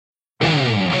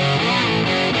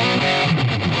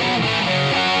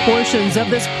Portions of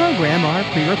this program are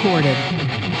pre-recorded.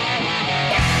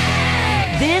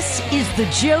 This is the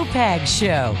Joe Pags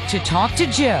Show. To talk to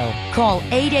Joe, call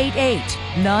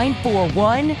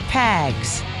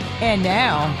 888-941-PAGS. And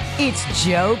now, it's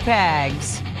Joe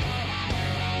Pags.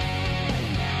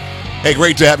 Hey,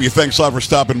 great to have you. Thanks a lot for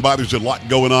stopping by. There's a lot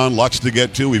going on, lots to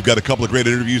get to. We've got a couple of great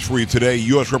interviews for you today.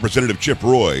 U.S. Representative Chip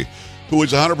Roy, who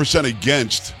is 100%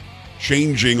 against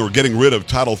changing or getting rid of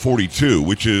Title 42,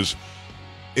 which is,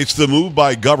 it's the move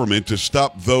by government to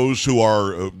stop those who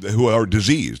are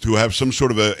diseased, who have some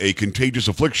sort of a contagious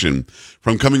affliction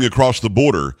from coming across the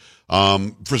border.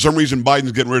 For some reason,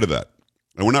 Biden's getting rid of that.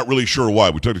 And we're not really sure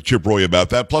why. We talked to Chip Roy about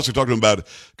that. Plus, we talked to him about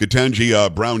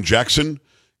Ketanji Brown Jackson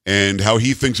and how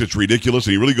he thinks it's ridiculous.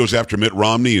 And he really goes after Mitt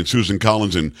Romney and Susan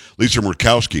Collins and Lisa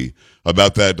Murkowski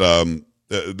about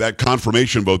that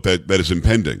confirmation vote that is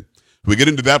impending. We get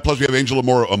into that. Plus, we have Angela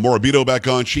Morabito back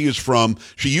on. She used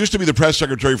to be the press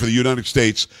secretary for the United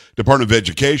States Department of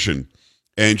Education,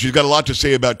 and she's got a lot to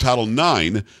say about Title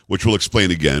IX, which we'll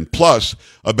explain again, plus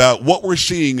about what we're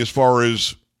seeing as far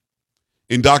as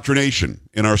indoctrination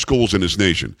in our schools in this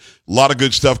nation. A lot of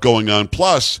good stuff going on.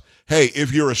 Plus, hey,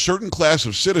 if you're a certain class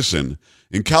of citizen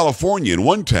in California, in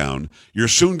one town, you're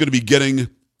soon going to be getting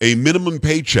a minimum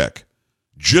paycheck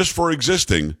just for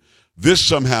existing. This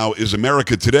somehow is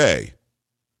America Today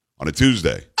on a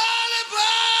Tuesday.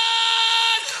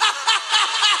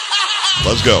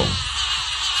 Let's go.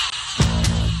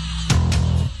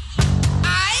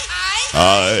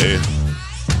 Hi.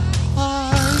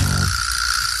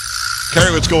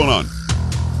 Carrie, what's going on?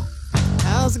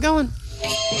 How's it going?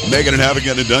 Megan and Havoc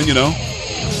getting it done, you know.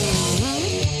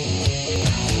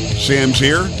 Sam's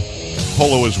here.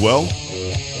 Polo as well.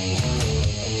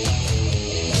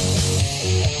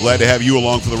 Glad to have you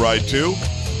along for the ride, too.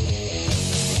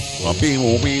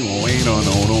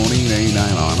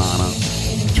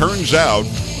 Turns out,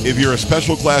 if you're a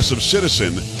special class of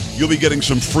citizen, you'll be getting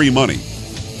some free money.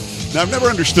 Now, I've never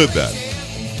understood that.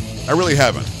 I really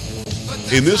haven't.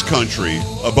 In this country,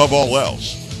 above all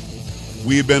else,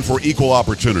 we have been for equal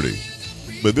opportunity.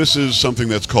 But this is something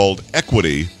that's called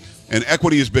equity. And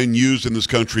equity has been used in this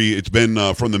country. It's been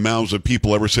from the mouths of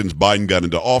people ever since Biden got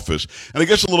into office. And I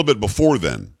guess a little bit before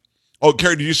then. Oh,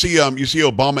 Carrie, did you see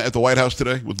Obama at the White House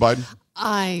today with Biden?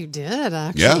 I did,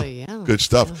 actually. Yeah. Good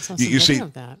stuff. Yeah, you see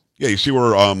that. Yeah, you see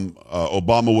where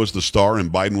Obama was the star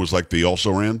and Biden was like the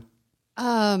also-ran?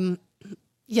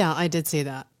 Yeah, I did see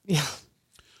that. Yeah.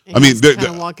 And I mean, they're kind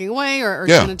of walking away or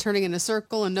yeah. kind of turning in a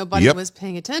circle, and nobody was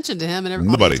paying attention to him, and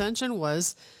everybody's attention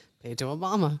was paid to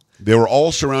Obama. They were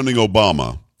all surrounding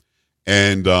Obama,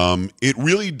 and it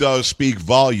really does speak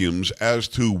volumes as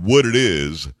to what it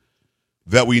is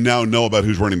that we now know about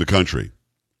who's running the country.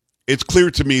 It's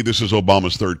clear to me this is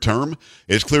Obama's third term.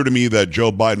 It's clear to me that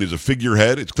Joe Biden is a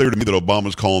figurehead. It's clear to me that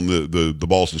Obama's calling the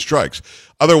balls and strikes.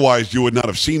 Otherwise, you would not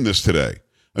have seen this today.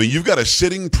 I mean, you've got a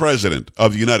sitting president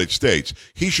of the United States.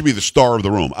 He should be the star of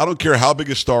the room. I don't care how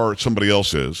big a star somebody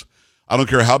else is. I don't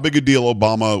care how big a deal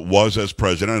Obama was as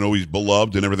president. I know he's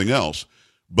beloved and everything else,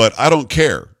 but I don't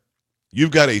care.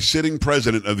 You've got a sitting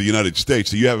president of the United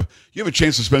States that you have a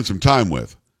chance to spend some time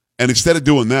with. And instead of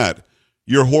doing that,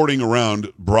 you're hoarding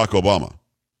around Barack Obama.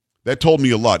 That told me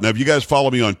a lot. Now, if you guys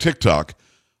follow me on TikTok,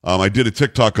 I did a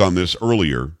TikTok on this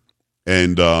earlier,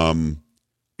 and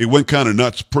it went kind of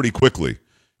nuts pretty quickly.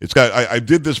 I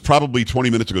did this probably 20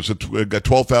 minutes ago, so it got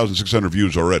 12,600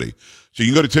 views already. So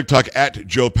you can go to TikTok at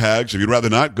Joe Pags. If you'd rather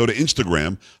not, go to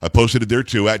Instagram. I posted it there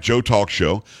too, at Joe Talk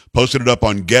Show. Posted it up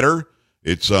on Getter.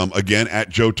 It's, again, at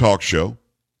Joe Talk Show.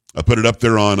 I put it up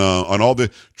there on all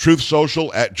the Truth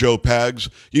Social, at Joe Pags.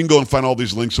 You can go and find all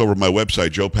these links over at my website,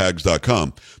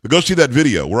 joepags.com. But go see that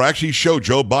video where I actually show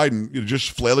Joe Biden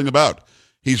just flailing about.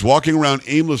 He's walking around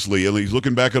aimlessly, and he's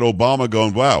looking back at Obama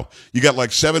going, wow, you got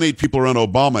like 7, 8 people around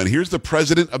Obama, and here's the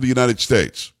president of the United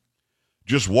States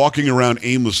just walking around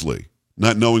aimlessly,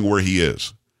 not knowing where he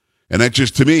is. And that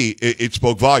just, to me, it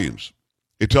spoke volumes.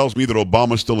 It tells me that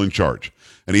Obama's still in charge,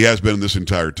 and he has been this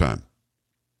entire time.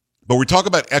 But we talk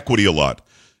about equity a lot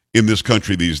in this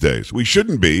country these days. We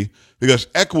shouldn't be, because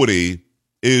equity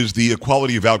is the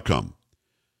equality of outcome.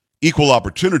 Equal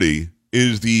opportunity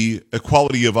is the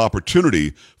equality of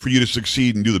opportunity for you to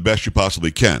succeed and do the best you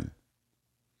possibly can.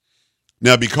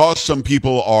 Now, because some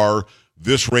people are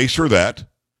this race or that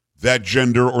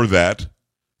gender or that,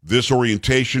 this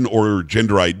orientation or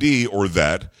gender ID or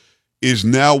that, is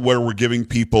now where we're giving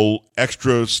people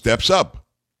extra steps up.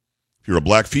 If you're a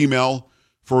black female,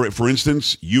 for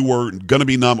instance, you were going to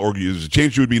be or there's a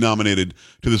chance you would be nominated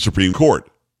to the Supreme Court.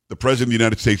 The President of the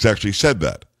United States actually said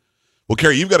that. Well,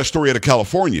 Carrie, you've got a story out of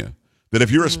California that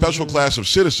if you're a special class of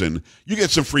citizen, you get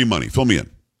some free money. Fill me in.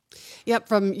 Yep,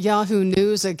 from Yahoo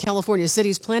News, a California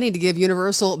city is planning to give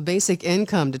universal basic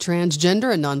income to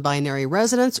transgender and non-binary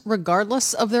residents,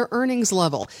 regardless of their earnings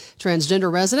level.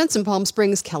 Transgender residents in Palm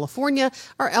Springs, California,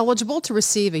 are eligible to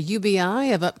receive a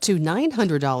UBI of up to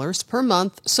 $900 per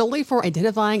month solely for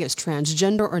identifying as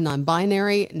transgender or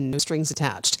non-binary, no strings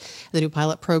attached. The new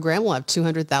pilot program will have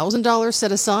 $200,000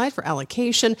 set aside for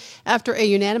allocation after a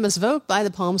unanimous vote by the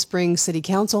Palm Springs City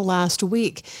Council last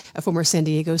week. A former San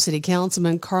Diego City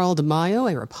Councilman Carl DeMaio,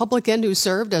 a Republican who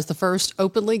served as the first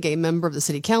openly gay member of the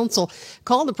city council,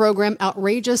 called the program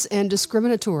outrageous and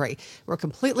discriminatory. We're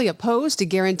completely opposed to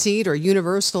guaranteed or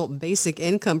universal basic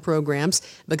income programs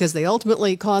because they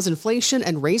ultimately cause inflation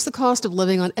and raise the cost of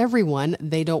living on everyone.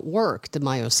 They don't work,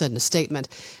 DeMaio said in a statement.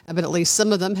 But at least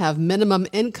some of them have minimum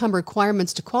income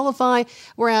requirements to qualify,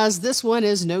 whereas this one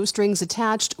is no strings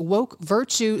attached, woke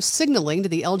virtue signaling to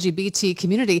the LGBT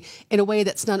community in a way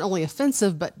that's not only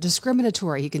offensive but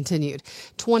discriminatory, he continued.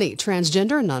 20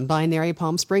 transgender and non-binary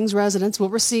Palm Springs residents will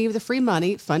receive the free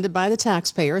money funded by the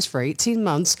taxpayers for 18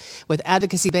 months with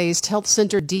advocacy-based health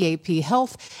center DAP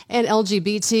Health and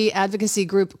LGBT advocacy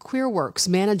group QueerWorks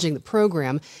managing the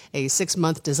program. A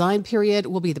 6-month design period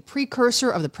will be the precursor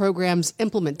of the program's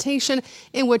implementation,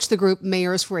 in which the group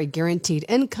Mayors for a Guaranteed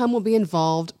Income will be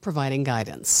involved, providing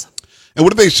guidance. And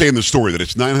what did they say in the story? That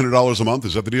it's $900 a month?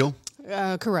 Is that the deal?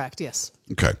 Correct, yes.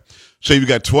 Okay. So you've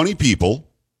got 20 people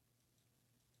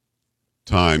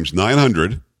times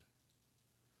 900.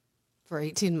 For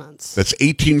 18 months. That's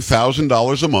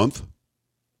 $18,000 a month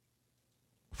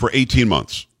for 18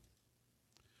 months.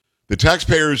 The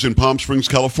taxpayers in Palm Springs,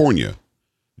 California,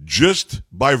 just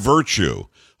by virtue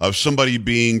of somebody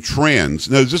being trans.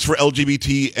 Now, is this for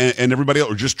LGBT and everybody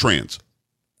else, or just trans?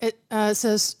 It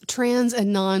says trans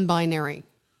and non-binary.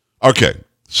 Okay,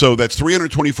 so that's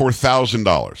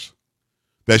 $324,000.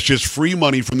 That's just free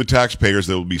money from the taxpayers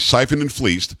that will be siphoned and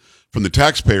fleeced from the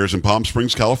taxpayers in Palm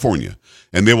Springs, California.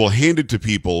 And they will hand it to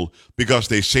people because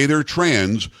they say they're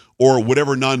trans or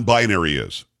whatever non-binary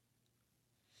is.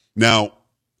 Now,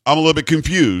 I'm a little bit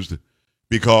confused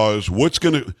because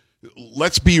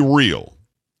let's be real.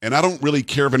 And I don't really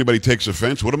care if anybody takes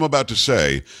offense. What I'm about to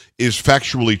say is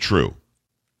factually true.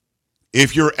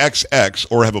 If you're XX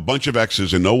or have a bunch of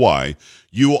X's and no Y,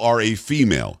 you are a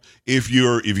female. If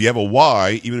you have a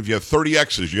Y, even if you have 30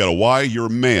 X's, you got a Y, you're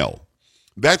male.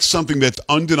 That's something that's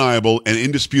undeniable and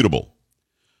indisputable.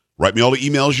 Write me all the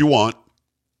emails you want.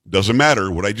 Doesn't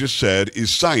matter. What I just said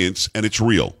is science and it's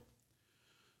real.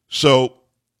 So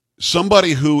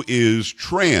somebody who is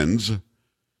trans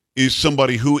is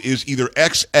somebody who is either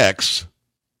XX,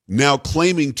 now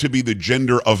claiming to be the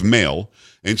gender of male,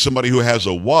 and somebody who has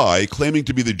a Y claiming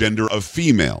to be the gender of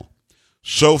female.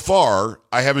 So far,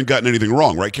 I haven't gotten anything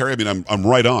wrong, right, Carrie? I mean, I'm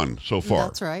right on so far.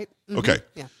 That's right. Mm-hmm. Okay.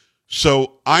 Yeah.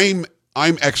 So I'm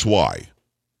XY.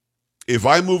 If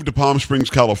I move to Palm Springs,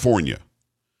 California,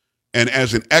 and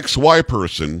as an XY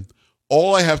person,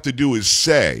 all I have to do is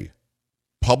say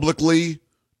publicly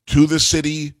to the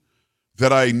city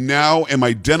that I now am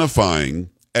identifying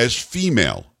as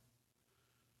female.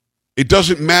 It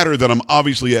doesn't matter that I'm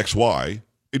obviously XY.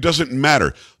 It doesn't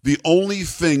matter. The only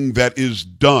thing that is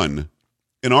done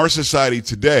in our society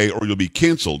today, or you'll be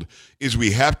canceled, is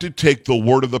we have to take the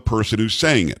word of the person who's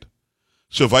saying it.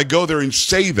 So if I go there and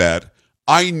say that,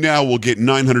 I now will get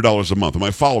 $900 a month. Am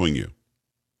I following you?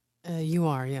 You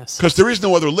are, yes. Because there is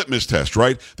no other litmus test,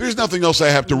 right? There's nothing else I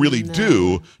have to really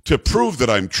do to prove that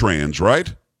I'm trans,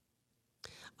 right?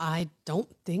 I don't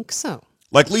think so.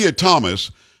 Like Leah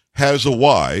Thomas has a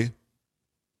Y,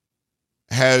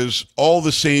 has all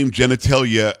the same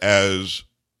genitalia as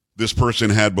this person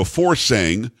had before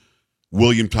saying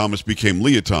William Thomas became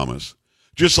Leah Thomas.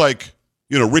 Just like,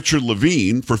 Richard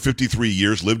Levine for 53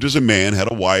 years lived as a man, had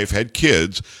a wife, had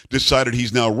kids, decided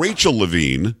he's now Rachel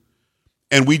Levine,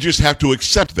 and we just have to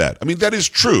accept that. I mean, that is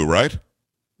true, right?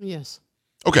 Yes.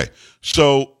 Okay,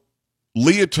 so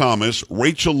Leah Thomas,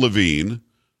 Rachel Levine,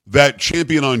 that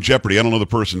champion on Jeopardy, I don't know the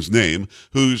person's name,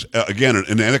 who's, again, an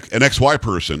XY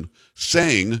person,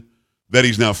 saying that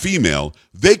he's now female,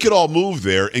 they could all move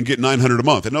there and get $900 a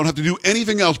month and don't have to do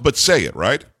anything else but say it,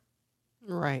 right?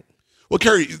 Right. Well,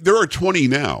 Carrie, there are 20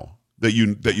 now that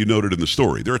you noted in the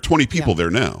story. There are 20 people there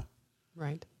now.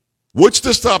 Right. What's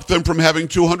to stop them from having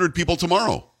 200 people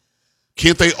tomorrow?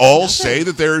 Can't they all say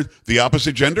that they're the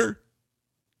opposite gender?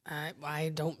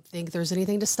 I don't think there's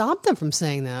anything to stop them from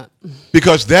saying that.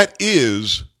 Because that's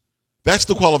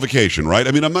the qualification, right?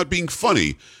 I mean, I'm not being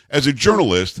funny. As a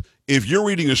journalist, if you're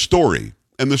reading a story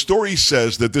and the story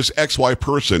says that this XY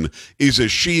person is a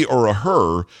she or a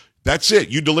her, that's it.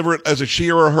 You deliver it as a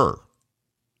she or a her.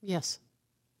 Yes.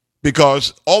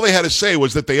 Because all they had to say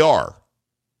was that they are.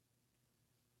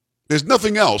 There's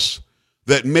nothing else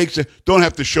that makes it. Don't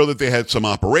have to show that they had some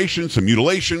operation, some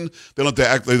mutilation. They don't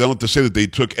have to They don't have to say that they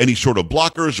took any sort of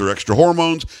blockers or extra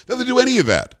hormones. They don't have to do any of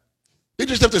that. They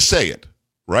just have to say it,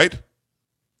 right?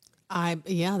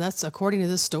 Yeah, that's according to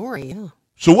this story. Yeah.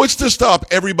 So what's to stop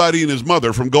everybody and his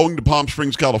mother from going to Palm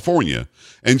Springs, California,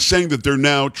 and saying that they're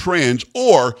now trans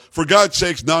or, for God's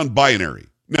sakes, non-binary?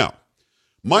 Now,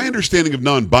 my understanding of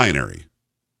non-binary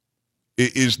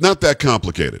is not that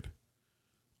complicated.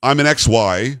 I'm an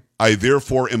XY. I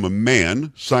therefore am a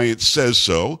man. Science says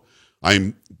so.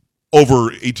 I'm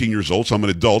over 18 years old, so I'm an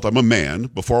adult. I'm a man.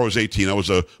 Before I was 18, I was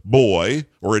a boy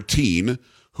or a teen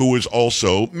who was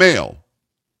also male.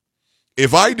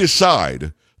 If I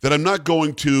decide that I'm not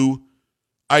going to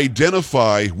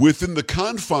identify within the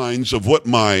confines of what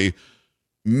my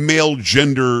male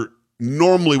gender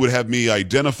normally would have me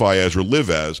identify as or live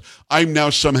as, I'm now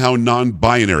somehow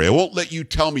non-binary. I won't let you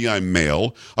tell me I'm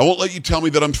male. I won't let you tell me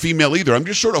that I'm female either. I'm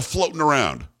just sort of floating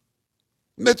around.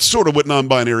 And that's sort of what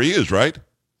non-binary is, right?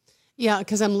 Yeah,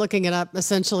 because I'm looking it up.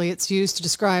 Essentially, it's used to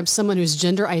describe someone whose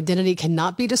gender identity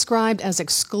cannot be described as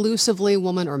exclusively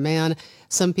woman or man.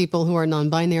 Some people who are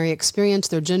non-binary experience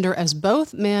their gender as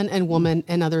both man and woman,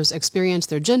 and others experience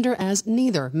their gender as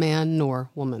neither man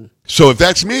nor woman. So if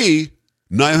that's me,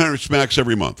 900 smacks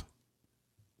every month.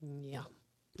 Yeah.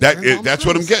 That's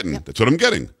what I'm getting. Yep. That's what I'm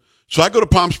getting. So I go to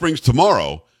Palm Springs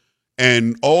tomorrow,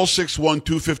 and all 6'1",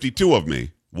 252 of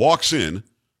me walks in,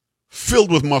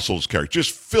 filled with muscles, Carrie,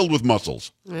 just filled with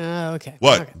muscles. Okay.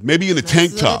 What? Okay. Maybe in a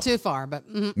tank top. A little too far, but...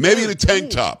 Maybe in a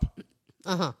tank top.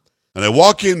 Uh-huh. And I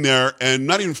walk in there, and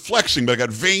not even flexing, but I got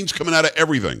veins coming out of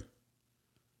everything.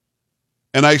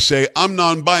 And I say, I'm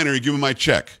non-binary, give me my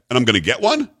check. And I'm going to get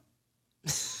one?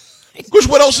 Because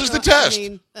what else is the test?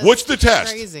 What's the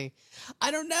test? Crazy.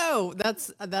 I don't know.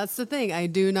 That's the thing. I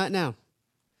do not know.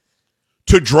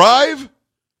 To drive,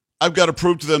 I've got to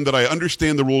prove to them that I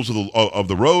understand the rules of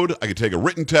the road. I can take a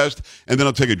written test, and then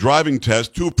I'll take a driving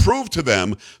test to prove to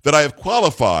them that I have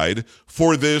qualified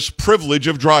for this privilege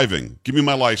of driving. Give me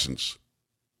my license.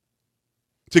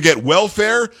 To get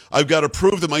welfare, I've got to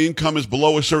prove that my income is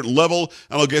below a certain level,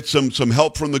 and I'll get some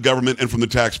help from the government and from the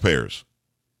taxpayers.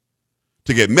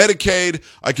 To get Medicaid,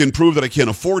 I can prove that I can't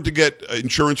afford to get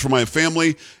insurance for my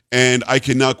family, and I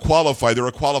can now qualify. There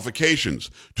are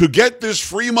qualifications. To get this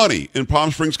free money in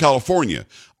Palm Springs, California,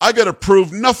 I got to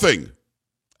prove nothing.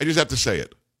 I just have to say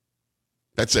it.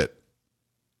 That's it.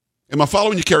 Am I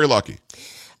following you, Carrie Lucky?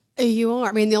 You are.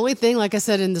 I mean, the only thing, like I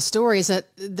said in the story, is that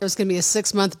there's going to be a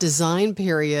 6-month design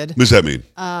period. What does that mean?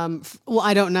 Well,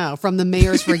 I don't know. From the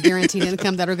mayors for guaranteed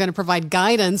income that are going to provide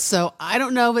guidance. So I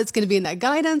don't know if it's going to be in that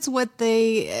guidance what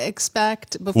they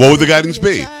expect. Before What would the guidance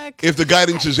be? Check. If the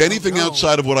guidance is anything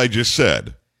outside of what I just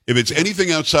said, if it's anything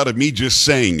outside of me just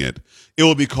saying it, it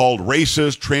will be called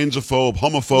racist, transphobe,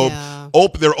 homophobe. Yeah.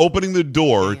 They're opening the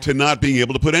door to not being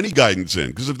able to put any guidance in.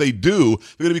 Because if they do,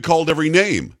 they're going to be called every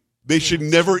name. They should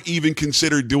never even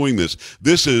consider doing this.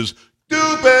 This is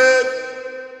stupid.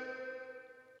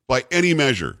 By any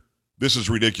measure, this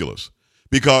is ridiculous.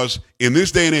 Because in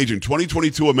this day and age, in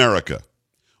 2022 America,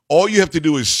 all you have to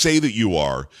do is say that you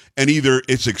are, and either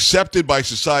it's accepted by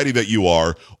society that you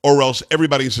are, or else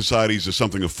everybody in society is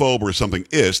something a phobe or something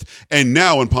ist. And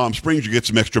now in Palm Springs, you get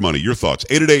some extra money. Your thoughts?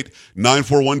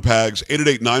 888-941-PAGS,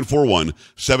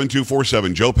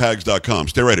 888-941-7247, joepags.com.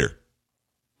 Stay right here.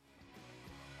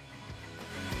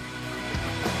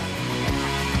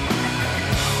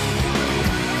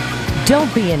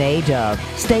 Don't be an A-dub.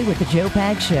 Stay with the Joe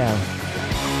Pags Show.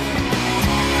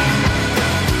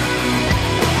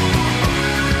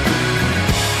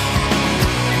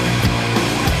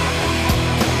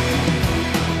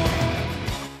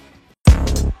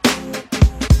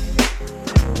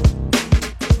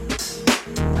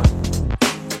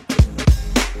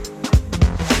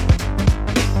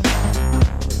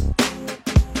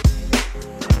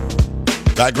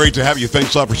 Great to have you.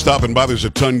 Thanks a lot for stopping by. There's a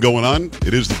ton going on.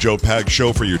 It is the Joe Pags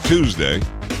Show for your Tuesday.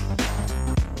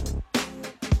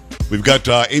 We've got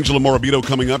Angela Morabito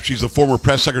coming up. She's the former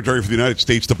press secretary for the United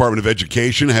States Department of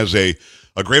Education, has a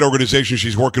great organization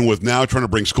she's working with now, trying to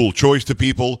bring school choice to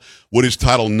people. What is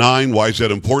Title IX? Why is that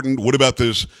important? What about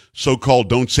this so-called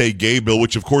Don't Say Gay bill,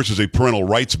 which, of course, is a parental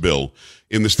rights bill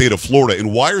in the state of Florida?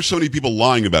 And why are so many people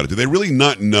lying about it? Do they really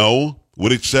not know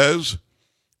what it says?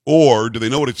 Or do they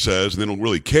know what it says and they don't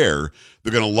really care?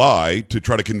 They're going to lie to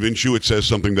try to convince you it says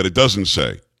something that it doesn't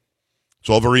say. It's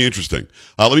all very interesting.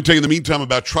 Let me tell you in the meantime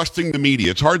about trusting the media.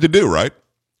 It's hard to do, right?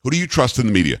 Who do you trust in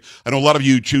the media? I know a lot of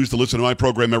you choose to listen to my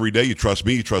program every day. You trust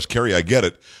me. You trust Carrie. I get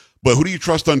it. But who do you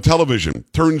trust on television?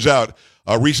 Turns out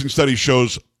a recent study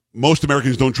shows most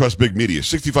Americans don't trust big media.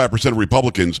 65% of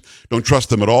Republicans don't trust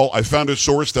them at all. I found a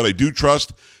source that I do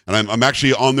trust, and I'm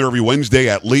actually on there every Wednesday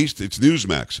at least. It's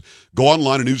Newsmax. Go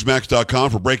online at Newsmax.com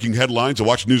for breaking headlines. I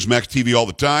watch Newsmax TV all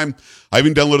the time. I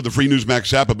even downloaded the free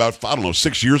Newsmax app about,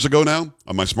 6 years ago now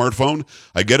on my smartphone.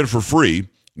 I get it for free.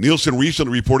 Nielsen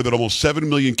recently reported that almost 7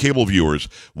 million cable viewers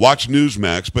watch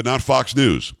Newsmax, but not Fox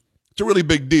News. It's a really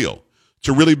big deal.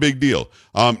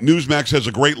 Newsmax has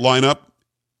a great lineup.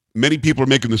 Many people are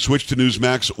making the switch to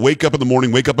Newsmax. Wake up in the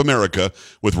morning, wake up America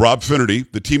with Rob Finnerty.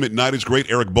 The team at night is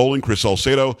great. Eric Bowling, Chris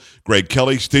Salcedo, Greg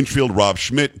Kelly, Stinchfield, Rob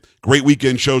Schmidt. Great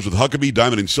weekend shows with Huckabee,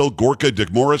 Diamond and Silk, Gorka,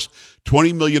 Dick Morris.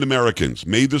 20 million Americans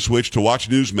made the switch to watch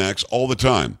Newsmax all the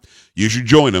time. You should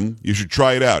join them. You should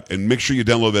try it out. And make sure you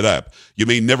download that app. You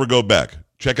may never go back.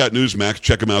 Check out Newsmax.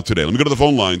 Check them out today. Let me go to the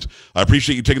phone lines. I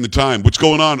appreciate you taking the time. What's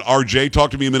going on, RJ?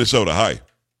 Talk to me in Minnesota. Hi.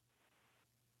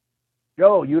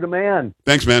 Joe, you the man.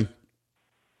 Thanks, man.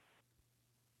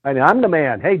 I mean, I'm the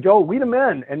man. Hey, Joe, we the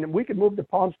men, and we could move to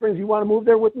Palm Springs. You want to move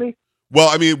there with me? Well,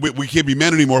 I mean, we can't be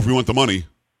men anymore if we want the money.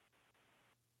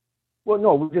 Well,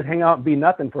 no, we'll just hang out and be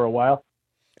nothing for a while.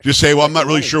 Just say, well, I'm not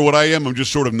really sure what I am. I'm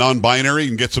just sort of non-binary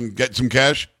and get some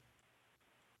cash.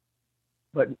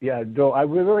 But yeah, Joe,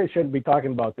 we really shouldn't be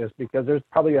talking about this because there's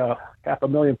probably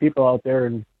 500,000 people out there,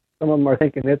 and some of them are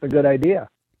thinking it's a good idea.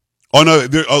 Oh, no,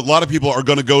 a lot of people are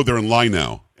going to go there and lie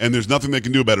now, and there's nothing they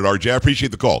can do about it, RJ. I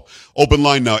appreciate the call. Open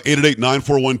line now,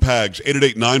 888-941-PAGS,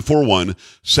 888-941-7247,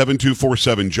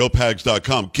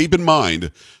 joepags.com. Keep in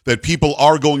mind that people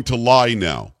are going to lie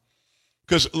now.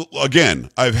 Because, again,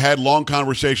 I've had long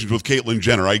conversations with Caitlyn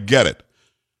Jenner. I get it.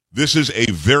 This is a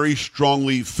very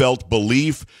strongly felt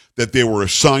belief that they were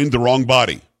assigned the wrong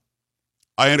body.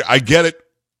 I get it,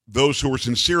 those who are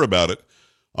sincere about it.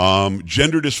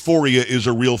 Gender dysphoria is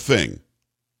a real thing.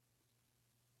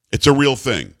 It's a real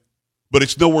thing. But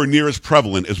it's nowhere near as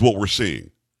prevalent as what we're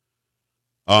seeing.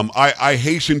 I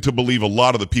hasten to believe a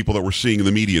lot of the people that we're seeing in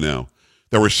the media now,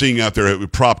 that we're seeing out there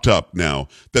propped up now,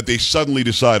 that they suddenly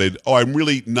decided, oh, I'm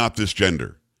really not this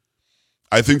gender.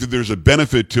 I think that there's a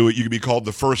benefit to it. You can be called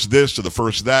the first this or the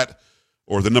first that,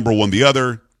 or the number one the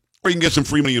other, or you can get some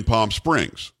free money in Palm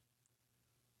Springs.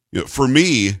 You know, for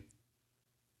me,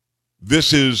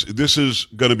 this is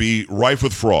going to be rife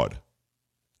with fraud.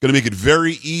 Going to make it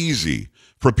very easy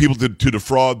for people to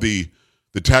defraud the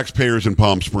taxpayers in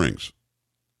Palm Springs.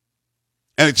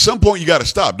 And at some point, you got to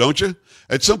stop, don't you?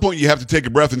 At some point, you have to take a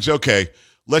breath and say, okay,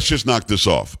 let's just knock this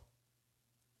off.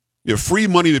 You know, free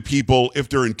money to people if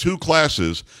they're in two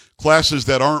classes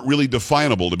that aren't really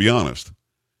definable, to be honest.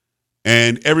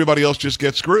 And everybody else just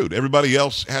gets screwed. Everybody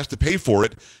else has to pay for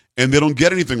it, and they don't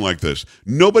get anything like this.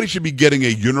 Nobody should be getting a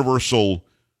universal,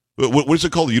 what is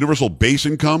it called? A universal base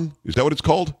income? Is that what it's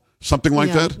called? Something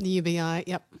like that? The UBI,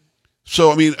 yep.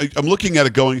 So, I mean, I'm looking at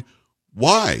it going,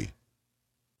 why?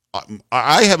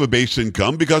 I have a base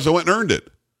income because I went and earned it.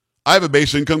 I have a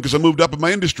base income because I moved up in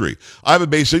my industry. I have a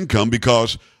base income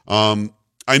because I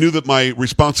knew that my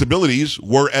responsibilities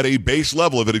were at a base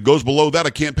level. If it goes below that, I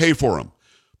can't pay for them.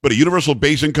 But a universal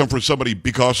base income for somebody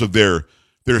because of their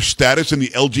status in the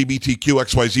LGBTQ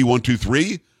XYZ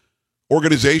 123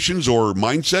 organizations or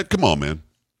mindset, come on, man.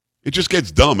 It just gets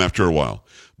dumb after a while.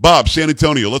 Bob, San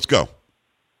Antonio, let's go.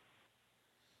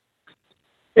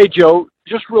 Hey, Joe,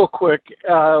 just real quick.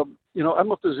 I'm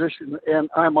a physician, and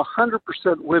I'm 100%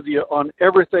 with you on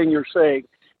everything you're saying,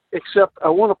 except I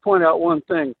want to point out one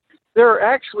thing. There are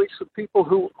actually some people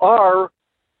who are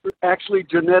actually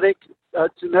genetically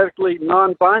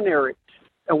non-binary,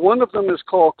 and one of them is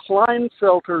called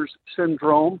Klinefelter's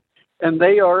syndrome, and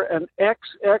they are an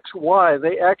XXY.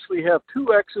 They actually have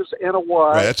two X's and a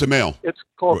Y. Right, that's a male. It's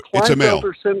called It's a male.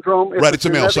 Klinefelter syndrome. Right, it's a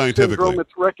male scientifically. Syndrome.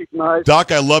 It's recognized.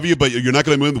 Doc, I love you, but you're not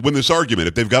going to win this argument.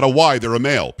 If they've got a Y, they're a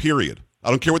male, period. I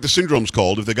don't care what the syndrome's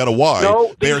called. If they got a Y,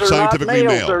 no, they are scientifically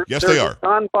male. Yes, they are.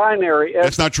 Non-binary.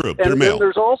 That's not true. They're and male. Then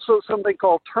there's also something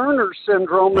called Turner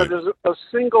syndrome that is a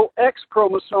single X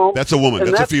chromosome. That's a woman.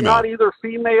 And that's a female. Not either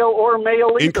female or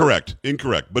male either.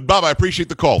 Incorrect. But, Bob, I appreciate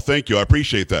the call. Thank you. I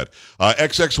appreciate that.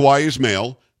 XXY is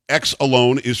male. X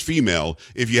alone is female.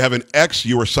 If you have an X,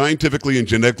 you are scientifically and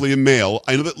genetically a male.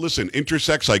 I know that, listen,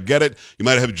 intersex, I get it. You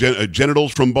might have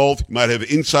genitals from both. You might have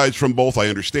insides from both. I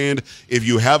understand. If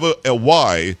you have a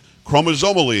Y,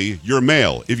 chromosomally, you're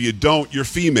male. If you don't, you're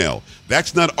female.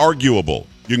 That's not arguable.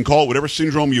 You can call it whatever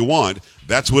syndrome you want.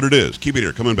 That's what it is. Keep it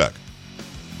here. Coming back.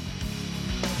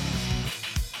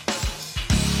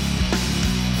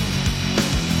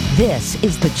 This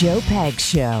is the Joe Pags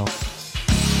Show.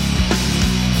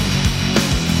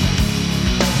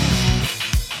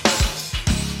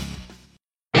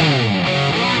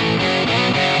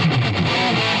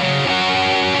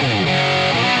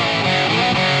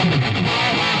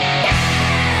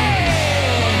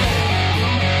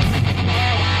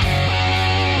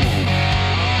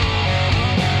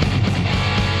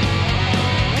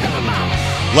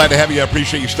 Glad to have you. I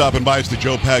appreciate you stopping by. It's the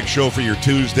Joe Pag Show for your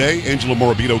Tuesday. Angela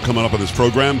Morabito coming up on this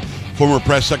program. Former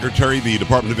press secretary of the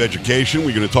Department of Education.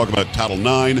 We're going to talk about Title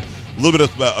IX, a little bit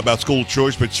about school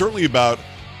choice, but certainly about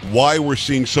why we're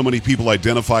seeing so many people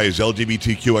identify as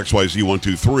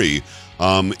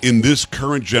LGBTQXYZ123 in this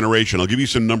current generation. I'll give you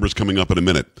some numbers coming up in a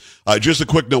minute. Just a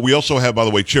quick note, we also have, by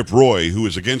the way, Chip Roy, who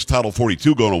is against Title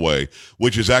 42 going away,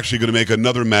 which is actually going to make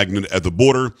another magnet at the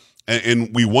border. And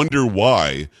we wonder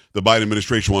why the Biden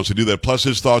administration wants to do that, plus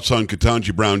his thoughts on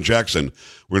Ketanji Brown Jackson.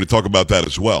 We're going to talk about that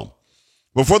as well.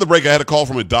 Before the break, I had a call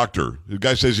from a doctor. The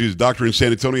guy says he's a doctor in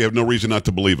San Antonio. I have no reason not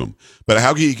to believe him. But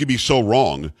how he could be so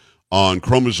wrong on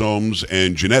chromosomes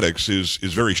and genetics is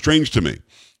very strange to me.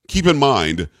 Keep in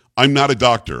mind, I'm not a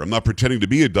doctor. I'm not pretending to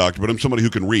be a doctor, but I'm somebody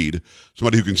who can read,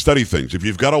 somebody who can study things. If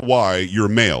you've got a Y, you're a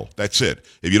male. That's it.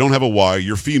 If you don't have a Y,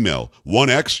 you're female.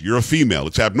 One X, you're a female.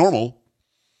 It's abnormal.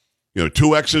 You know,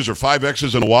 2 X's or 5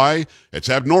 X's and a Y, it's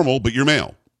abnormal, but you're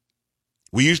male.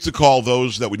 We used to call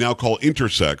those that we now call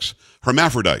intersex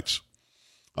hermaphrodites.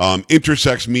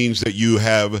 Intersex means that you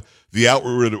have the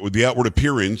outward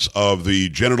appearance of the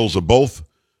genitals of both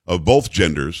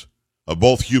genders, of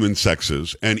both human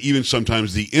sexes, and even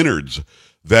sometimes the innards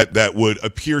that would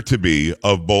appear to be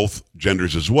of both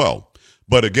genders as well.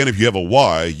 But again, if you have a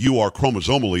Y, you are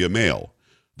chromosomally a male.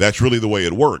 That's really the way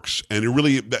it works. And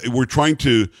we're trying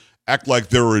to act like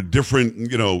there are different,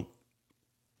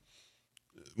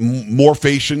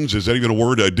 morphations, is that even a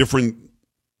word? A different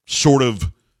sort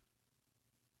of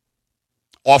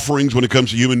offerings when it comes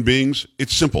to human beings.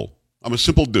 It's simple. I'm a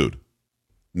simple dude.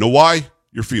 No Y,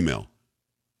 you're female.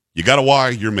 You got a Y,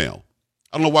 you're male.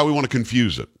 I don't know why we want to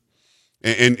confuse it.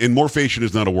 And morphation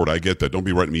is not a word. I get that. Don't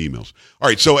be writing me emails. All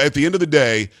right, so at the end of the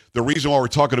day, the reason why we're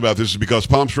talking about this is because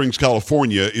Palm Springs,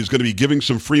 California is going to be giving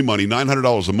some free money,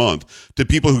 $900 a month, to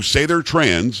people who say they're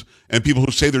trans and people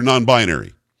who say they're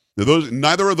non-binary. Now,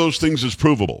 neither of those things is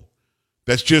provable.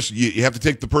 That's just, you have to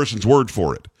take the person's word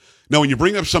for it. Now, when you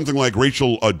bring up something like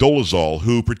Rachel Dolezal,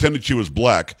 who pretended she was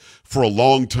black for a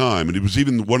long time, and he was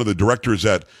even one of the directors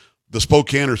at the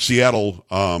Spokane or Seattle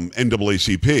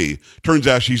NAACP, turns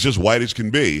out she's just white as can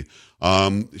be.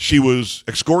 She was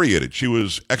excoriated. She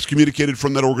was excommunicated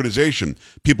from that organization.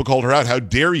 People called her out. How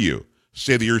dare you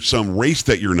say that you're some race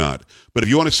that you're not? But if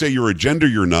you want to say you're a gender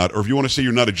you're not, or if you want to say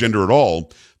you're not a gender at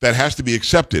all, that has to be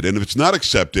accepted. And if it's not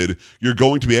accepted, you're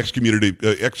going to be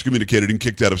excommunicated and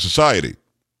kicked out of society.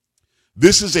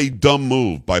 This is a dumb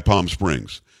move by Palm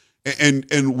Springs.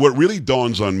 And what really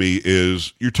dawns on me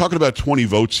is you're talking about 20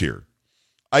 votes here.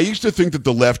 I used to think that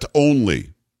the left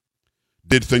only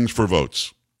did things for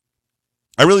votes.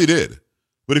 I really did.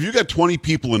 But if you got 20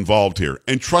 people involved here,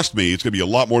 and trust me, it's going to be a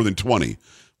lot more than 20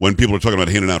 when people are talking about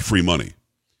handing out free money.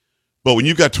 But when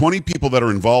you've got 20 people that are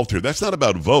involved here, that's not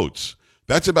about votes.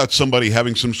 That's about somebody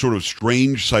having some sort of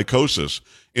strange psychosis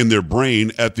in their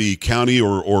brain at the county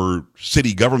or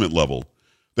city government level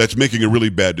that's making a really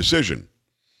bad decision.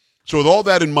 So with all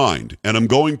that in mind, and I'm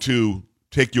going to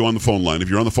take you on the phone line. If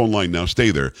you're on the phone line now, stay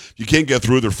there. If you can't get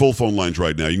through, they're full phone lines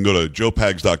right now. You can go to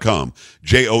joepags.com,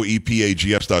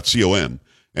 joepags.com,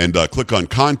 and click on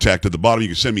contact at the bottom. You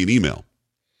can send me an email.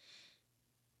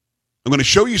 I'm going to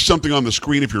show you something on the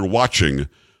screen if you're watching,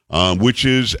 which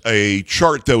is a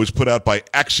chart that was put out by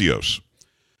Axios.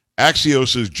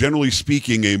 Axios is, generally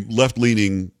speaking, a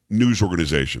left-leaning news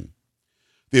organization.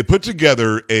 They put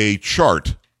together a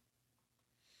chart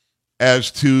as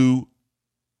to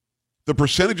the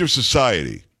percentage of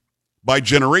society by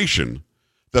generation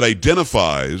that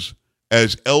identifies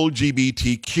as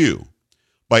LGBTQ.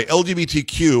 By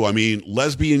LGBTQ, I mean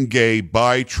lesbian, gay,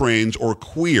 bi, trans, or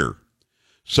queer.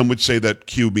 Some would say that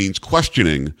Q means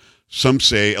questioning. Some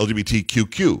say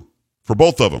LGBTQQ for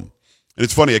both of them. And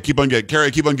it's funny, I keep on getting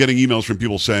emails from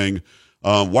people saying,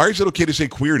 why is it okay to say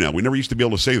queer now? We never used to be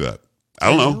able to say that.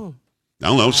 I don't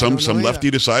know. Some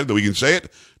lefty decided that we can say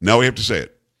it. Now we have to say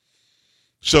it.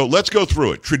 So let's go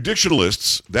through it.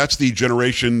 Traditionalists, that's the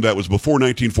generation that was before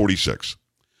 1946.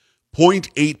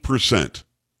 0.8%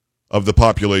 of the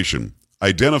population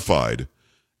identified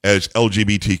as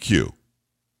LGBTQ.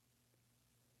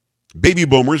 Baby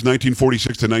boomers,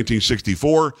 1946 to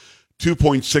 1964,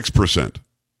 2.6%.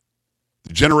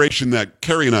 The generation that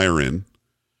Carrie and I are in,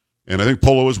 and I think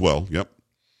Polo as well, yep.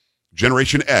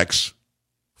 Generation X,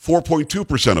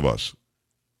 4.2% of us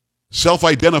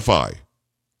self-identify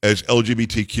as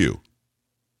LGBTQ.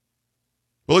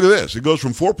 Well, look at this. It goes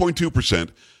from 4.2%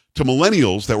 to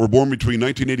millennials that were born between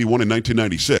 1981 and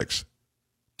 1996,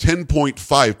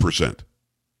 10.5%.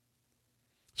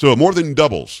 So it more than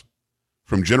doubles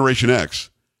from Generation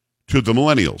X to the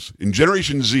millennials. In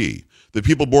Generation Z, the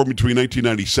people born between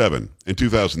 1997 and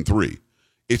 2003,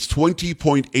 It's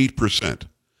 20.8%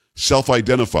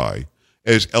 self-identify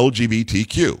as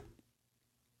LGBTQ.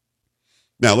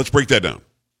 Now, let's break that down.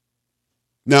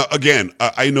 Now, again,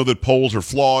 I know that polls are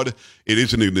flawed. It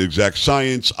isn't an exact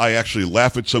science. I actually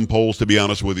laugh at some polls, to be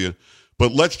honest with you.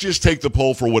 But let's just take the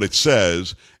poll for what it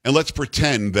says, and let's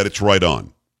pretend that it's right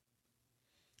on.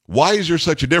 Why is there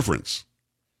such a difference?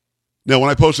 Now, when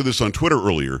I posted this on Twitter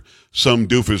earlier, some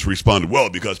doofus responded, well,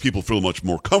 because people feel much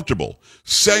more comfortable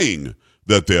saying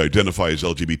that they identify as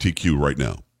LGBTQ right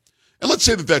now. And let's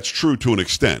say that that's true to an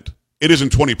extent. It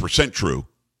isn't 20% true.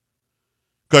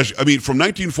 Because, I mean, from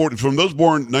those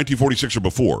born 1946 or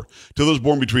before to those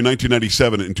born between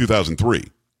 1997 and 2003,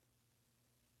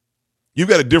 you've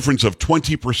got a difference of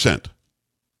 20%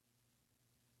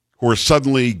 who are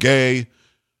suddenly gay,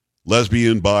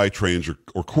 lesbian, bi, trans,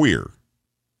 or queer.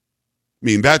 I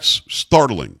mean, that's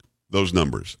startling, those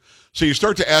numbers. So you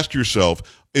start to ask yourself,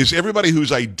 is everybody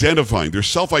who's identifying, they're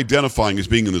self-identifying as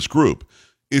being in this group,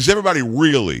 is everybody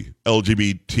really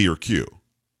LGBT or Q?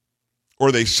 Or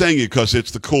are they saying it because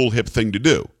it's the cool, hip thing to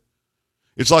do?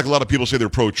 It's like a lot of people say they're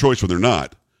pro-choice when they're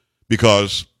not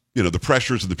because, you know, the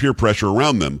pressures and the peer pressure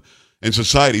around them and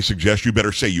society suggests you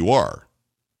better say you are.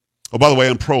 Oh, by the way,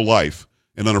 I'm pro-life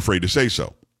and unafraid to say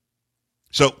so.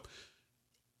 So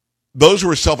those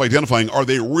who are self-identifying, are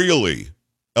they really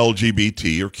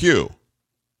LGBT or Q?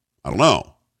 I don't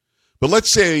know. But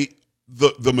let's say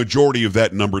the majority of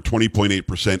that number,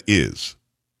 20.8%, is.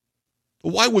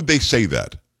 Why would they say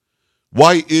that?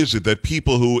 Why is it that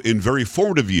people who in very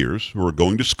formative years, who are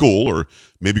going to school or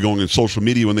maybe going on social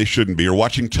media when they shouldn't be, or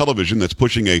watching television that's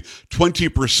pushing a 20%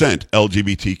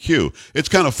 LGBTQ? It's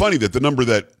kind of funny that the number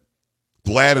that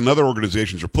GLAAD and other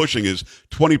organizations are pushing is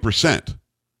 20%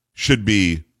 should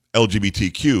be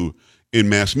LGBTQ in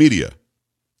mass media.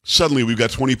 Suddenly we've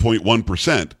got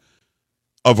 20.1%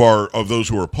 of those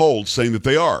who are polled saying that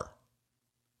they are.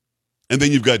 And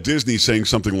then you've got Disney saying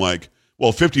something like,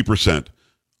 well, 50%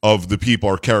 of the people,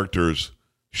 our characters,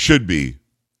 should be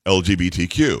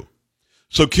LGBTQ.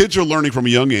 So kids are learning from a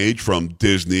young age from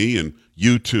Disney and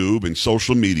YouTube and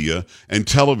social media and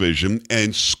television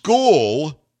and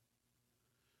school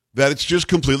that it's just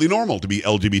completely normal to be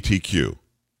LGBTQ.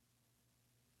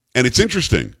 And it's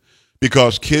interesting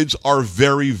because kids are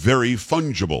very, very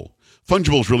fungible.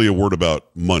 Fungible is really a word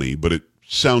about money, but it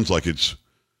sounds like it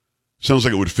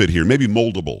would fit here. Maybe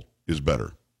moldable is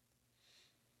better.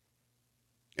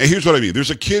 And here's what I mean.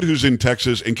 There's a kid who's in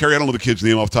Texas, and Carrie, I don't know the kid's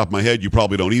name off the top of my head. You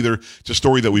probably don't either. It's a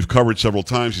story that we've covered several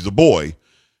times. He's a boy,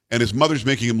 and his mother's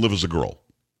making him live as a girl.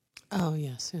 Oh,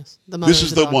 yes. The mother's This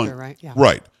is a the doctor, one, right? Yeah.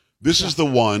 right. This is the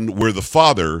one where the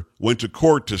father went to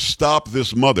court to stop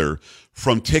this mother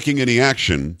from taking any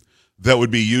action that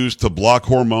would be used to block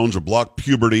hormones or block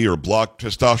puberty or block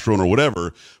testosterone or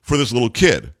whatever for this little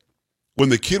kid. When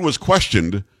the kid was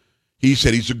questioned, he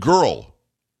said he's a girl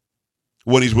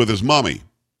when he's with his mommy,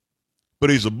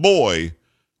 but he's a boy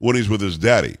when he's with his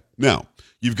daddy. Now,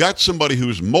 you've got somebody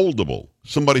who's moldable,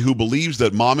 somebody who believes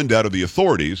that mom and dad are the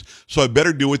authorities, so I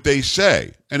better do what they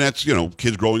say. And that's,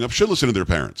 kids growing up should listen to their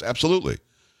parents, absolutely,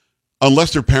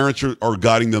 unless their parents are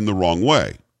guiding them the wrong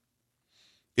way.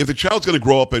 If the child's going to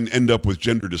grow up and end up with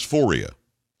gender dysphoria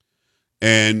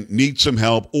and needs some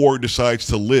help or decides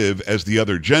to live as the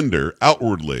other gender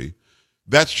outwardly,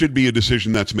 that should be a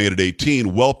decision that's made at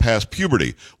 18, well past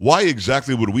puberty. Why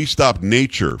exactly would we stop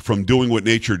nature from doing what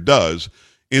nature does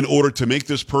in order to make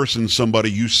this person somebody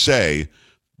you say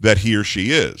that he or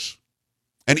she is?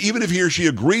 And even if he or she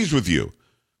agrees with you,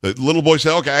 the little boy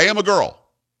said, okay, I am a girl.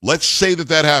 Let's say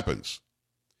that happens.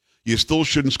 You still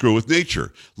shouldn't screw with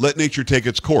nature. Let nature take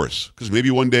its course. Because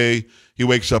maybe one day he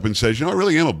wakes up and says, I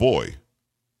really am a boy.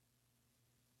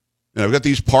 And I've got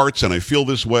these parts and I feel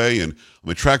this way and I'm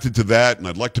attracted to that and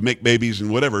I'd like to make babies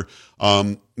and whatever.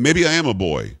 Maybe I am a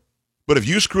boy. But if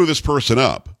you screw this person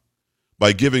up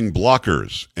by giving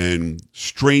blockers and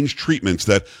strange treatments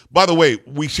that, by the way,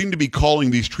 we seem to be calling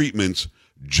these treatments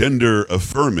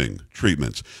gender-affirming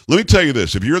treatments. Let me tell you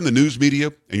this. If you're in the news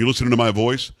media and you're listening to my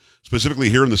voice, specifically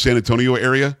here in the San Antonio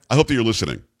area, I hope that you're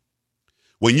listening.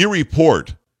 When you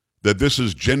report that this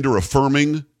is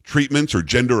gender-affirming treatments or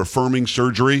gender-affirming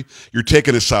surgery, you're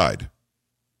taken aside.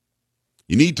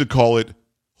 You need to call it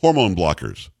hormone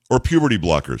blockers or puberty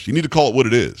blockers. You need to call it what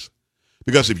it is.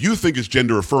 Because if you think it's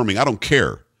gender-affirming, I don't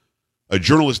care. A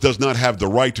journalist does not have the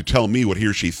right to tell me what he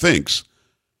or she thinks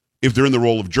if they're in the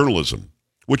role of journalism.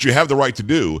 What you have the right to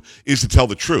do is to tell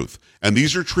the truth. And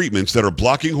these are treatments that are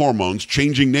blocking hormones,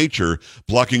 changing nature,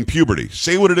 blocking puberty.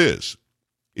 Say what it is.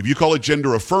 If you call it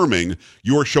gender affirming,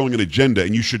 you are showing an agenda,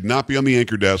 and you should not be on the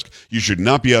anchor desk. You should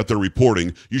not be out there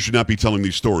reporting. You should not be telling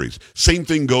these stories. Same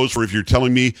thing goes for if you're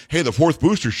telling me, hey, the 4th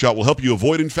booster shot will help you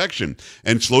avoid infection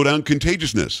and slow down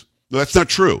contagiousness. No, that's not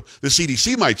true. The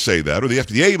CDC might say that, or the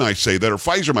FDA might say that, or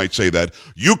Pfizer might say that.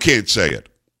 You can't say it.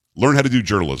 Learn how to do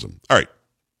journalism. All right.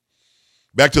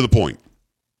 Back to the point.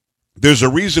 There's a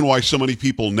reason why so many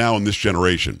people now in this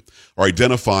generation are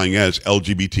identifying as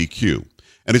LGBTQ.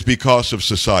 And it's because of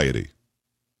society.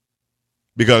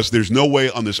 Because there's no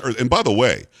way on this earth. And by the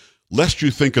way, lest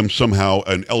you think I'm somehow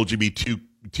an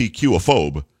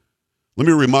LGBTQ-ophobe, let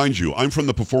me remind you, I'm from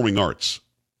the performing arts.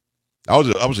 I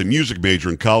was a music major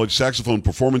in college, saxophone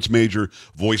performance major,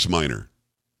 voice minor.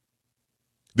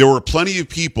 There were plenty of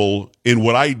people in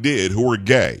what I did who were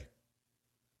gay.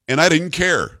 And I didn't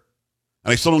care.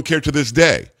 And I still don't care to this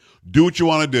day. Do what you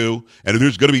want to do, and if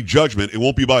there's going to be judgment, it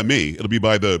won't be by me. It'll be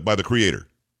by the Creator.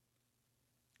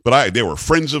 But they were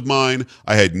friends of mine.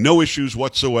 I had no issues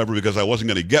whatsoever because I wasn't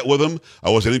going to get with them.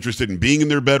 I wasn't interested in being in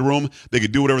their bedroom. They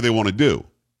could do whatever they want to do.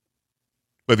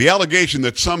 But the allegation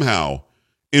that somehow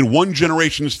in one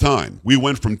generation's time, we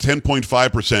went from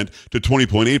 10.5% to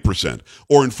 20.8%,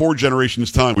 or in 4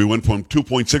 generations' time, we went from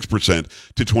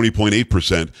 2.6% to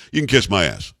 20.8%, you can kiss my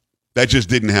ass. That just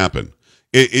didn't happen.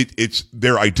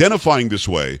 They're identifying this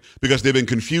way because they've been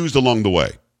confused along the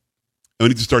way. And we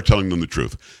need to start telling them the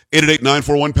truth.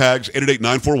 888-941-PAGS,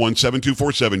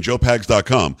 888-941-7247,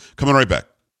 joepags.com. Coming right back.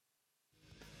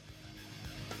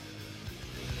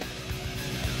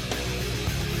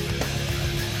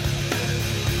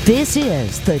 This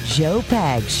is the Joe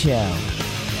Pags Show.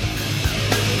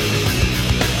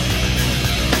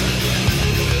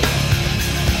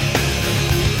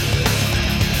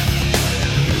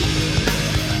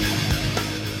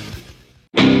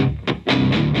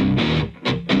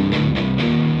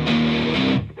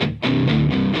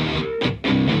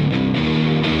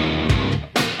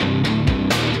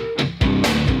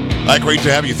 Hi, great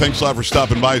to have you. Thanks a lot for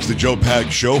stopping by. It's the Joe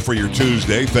Pags Show for your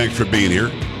Tuesday. Thanks for being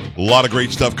here. A lot of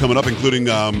great stuff coming up, including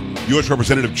U.S.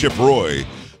 Representative Chip Roy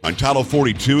on Title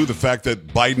 42, the fact that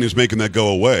Biden is making that go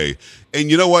away.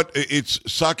 And you know what? It's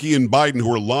Psaki and Biden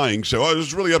who are lying. So this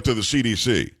is really up to the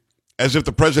CDC. As if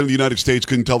the President of the United States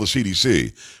couldn't tell the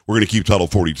CDC, we're going to keep Title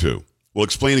 42. We'll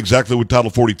explain exactly what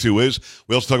Title 42 is.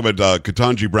 We also talk about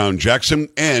Ketanji Brown Jackson,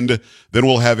 and then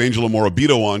we'll have Angela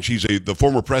Morabito on. She's the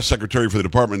former press secretary for the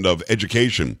Department of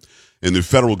Education in the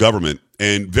federal government,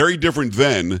 and very different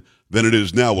then than it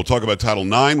is now. We'll talk about Title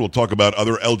IX. We'll talk about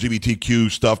other LGBTQ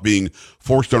stuff being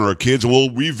forced on our kids, and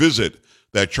we'll revisit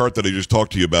that chart that I just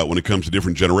talked to you about when it comes to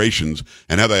different generations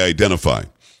and how they identify.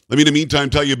 Let me, in the meantime,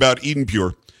 tell you about Eden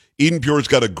Pure. Eden Pure's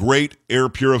got a great air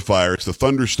purifier. It's the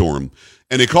Thunderstorm.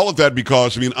 And they call it that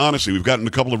because, honestly, we've gotten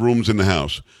a couple of rooms in the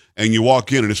house, and you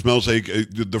walk in and it smells like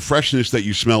the freshness that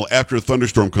you smell after a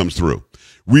thunderstorm comes through.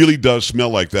 Really does smell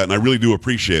like that, and I really do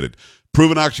appreciate it.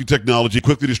 Proven oxy technology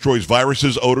quickly destroys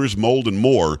viruses, odors, mold, and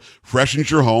more. Freshens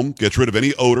your home, gets rid of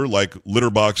any odor like litter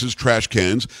boxes, trash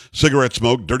cans, cigarette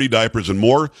smoke, dirty diapers, and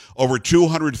more. Over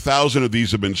 200,000 of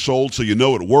these have been sold, so you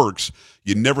know it works.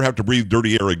 You never have to breathe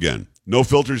dirty air again. No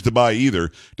filters to buy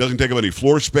either. Doesn't take up any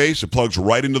floor space. It plugs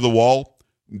right into the wall.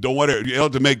 Don't want to, you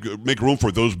have to make room for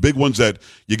it. Those big ones that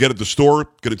you get at the store,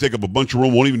 going to take up a bunch of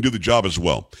room, won't even do the job as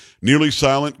well. Nearly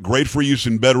silent, great for use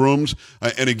in bedrooms.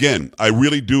 And again, I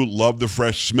really do love the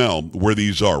fresh smell where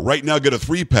these are. Right now, get a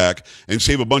 3-pack and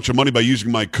save a bunch of money by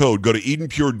using my code. Go to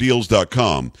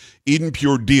EdenPureDeals.com.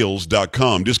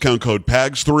 EdenPureDeals.com. Discount code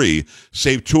PAGS3.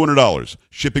 Save $200.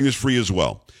 Shipping is free as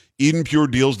well.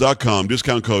 EdenPureDeals.com.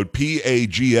 Discount code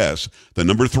PAGS, the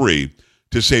number 3.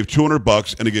 To save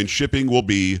 $200, and again, shipping will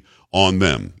be on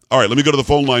them. All right, let me go to the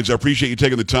phone lines. I appreciate you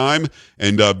taking the time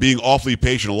and being awfully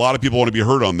patient. A lot of people want to be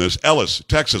heard on this. Ellis,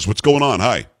 Texas, what's going on?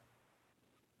 Hi.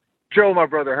 Joe, my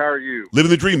brother, how are you? Living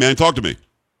the dream, man. Talk to me.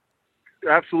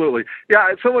 Absolutely. Yeah,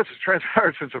 so much has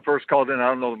transpired since I first called in. I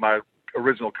don't know if my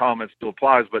original comment still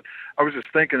applies, but I was just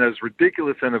thinking, as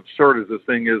ridiculous and absurd as this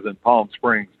thing is in Palm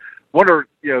Springs, wonder,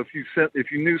 if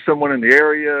you knew someone in the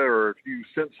area, or if you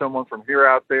sent someone from here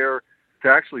out there to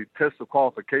actually test the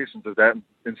qualifications of that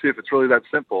and see if it's really that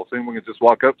simple. If anyone can just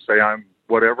walk up, say I'm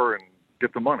whatever, and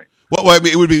get the money. Well,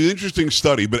 it would be an interesting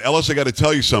study, but Ellis, I got to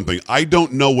tell you something. I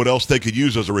don't know what else they could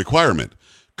use as a requirement.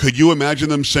 Could you imagine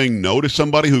them saying no to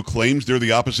somebody who claims they're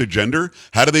the opposite gender?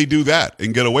 How do they do that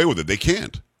and get away with it? They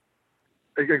can't.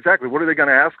 Exactly. What are they going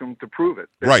to ask them to prove it?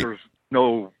 Right. There's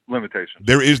no limitation.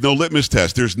 There is no litmus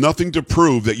test. There's nothing to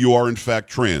prove that you are, in fact,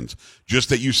 trans, just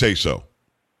that you say so.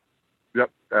 Yep,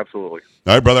 absolutely.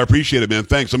 All right, brother, I appreciate it, man.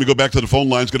 Thanks. Let me go back to the phone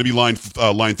line. It's going to be line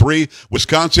 3,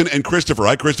 Wisconsin, and Christopher.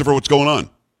 Hi, Christopher. What's going on?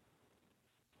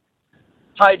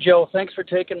 Hi, Joe. Thanks for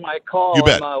taking my call. You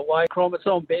bet. I'm a Y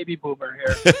chromosome baby boomer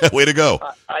here. Way to go.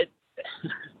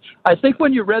 I think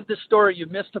when you read this story, you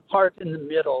missed a part in the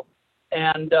middle.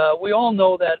 And we all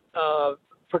know that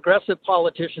progressive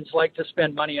politicians like to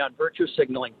spend money on virtue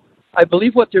signaling. I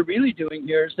believe what they're really doing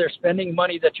here is they're spending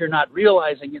money that you're not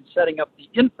realizing and setting up the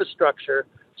infrastructure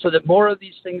so that more of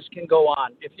these things can go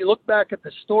on. If you look back at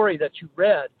the story that you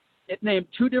read, it named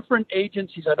two different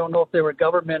agencies, I don't know if they were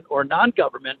government or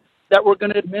non-government, that were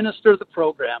going to administer the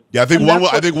program. Yeah, I think one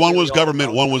really was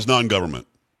government, one was non-government.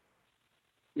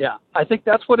 Yeah, I think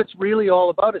that's what it's really all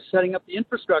about, is setting up the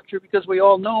infrastructure, because we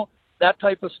all know that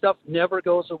type of stuff never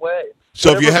goes away.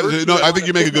 So if you have, I think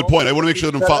you make a good point. I want to make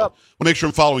sure that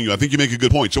I'm following you. I think you make a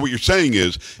good point. So what you're saying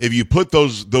is, if you put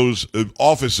those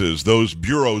offices, those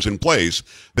bureaus in place,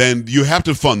 then you have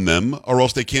to fund them, or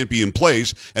else they can't be in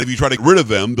place. And if you try to get rid of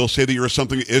them, they'll say that you're a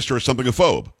somethingist or a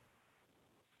somethingophobe.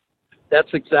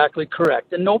 That's exactly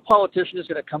correct. And no politician is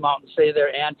going to come out and say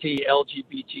they're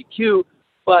anti-LGBTQ,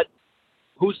 but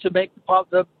who's to make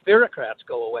the bureaucrats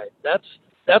go away? That's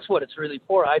what it's really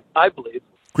for, I believe.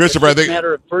 Christopher, it's a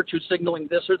matter of virtue signaling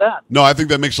this or that. No, I think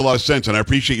that makes a lot of sense, and I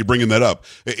appreciate you bringing that up.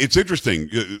 It's interesting.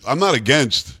 I'm not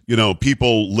against,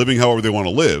 people living however they want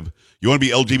to live. You want to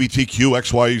be LGBTQ,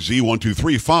 XYZ, 1, 2,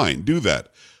 3, fine, do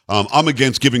that. I'm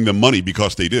against giving them money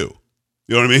because they do.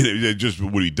 You know what I mean? It just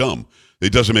would be dumb.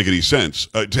 It doesn't make any sense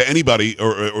to anybody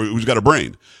or who's got a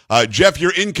brain. Jeff,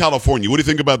 you're in California. What do you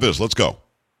think about this? Let's go.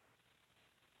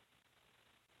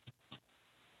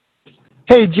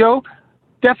 Hey, Joe.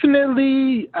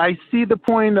 Definitely, I see the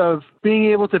point of being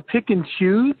able to pick and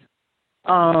choose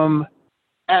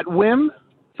at whim,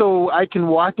 so I can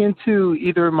walk into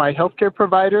either my healthcare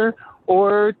provider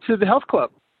or to the health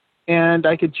club, and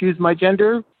I could choose my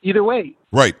gender either way.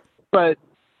 Right. But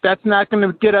that's not going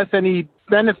to get us any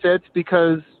benefits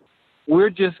because we're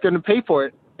just going to pay for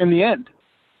it in the end.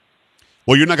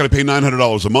 Well, you're not going to pay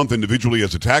 $900 a month individually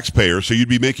as a taxpayer, so you'd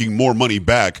be making more money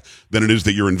back than it is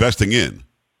that you're investing in.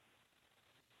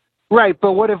 Right,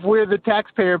 but what if we're the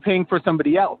taxpayer paying for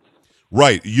somebody else?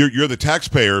 Right, you're the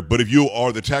taxpayer, but if you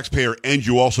are the taxpayer and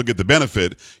you also get the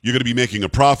benefit, you're going to be making a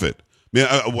profit. Man,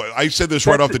 I said this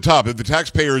right off the top. If the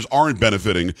taxpayers aren't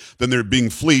benefiting, then they're being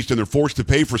fleeced and they're forced to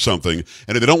pay for something.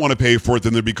 And if they don't want to pay for it,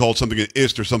 then they'd be called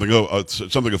somethingist or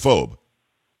somethingophobe.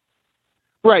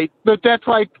 Right, but that's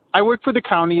like I work for the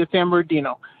county of San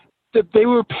Bernardino. They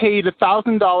were paid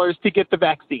 $1,000 to get the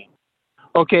vaccine.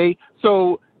 Okay,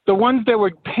 so the ones that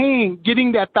were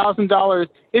getting that $1,000,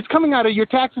 it's coming out of your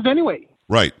taxes anyway.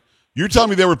 Right. You're telling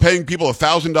me they were paying people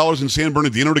 $1,000 in San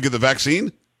Bernardino to get the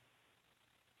vaccine?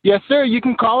 Yes, sir. You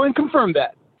can call and confirm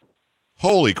that.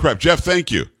 Holy crap, Jeff! Thank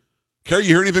you. Carrie, you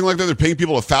hear anything like that? They're paying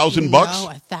people $1,000? No,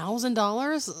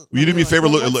 $1,000. Will you do me a favor?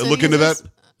 Look into that.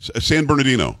 San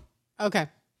Bernardino. Okay.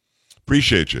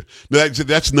 Appreciate you. No,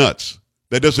 that's nuts.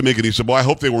 That doesn't make any sense. Well, I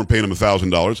hope they weren't paying him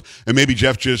 $1,000, and maybe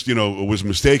Jeff just, was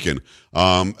mistaken.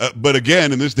 But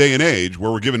again, in this day and age,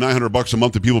 where we're giving $900 a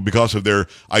month to people because of their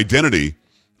identity,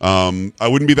 I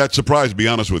wouldn't be that surprised, to be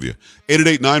honest with you.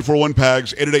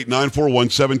 888-941-PAGS,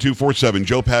 888-941-7247,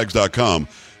 joepags.com.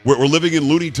 We're living in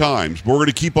loony times, but we're going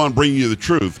to keep on bringing you the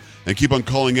truth and keep on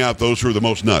calling out those who are the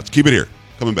most nuts. Keep it here.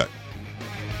 Coming back.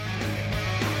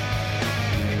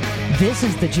 This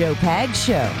is the Joe Pags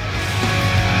Show.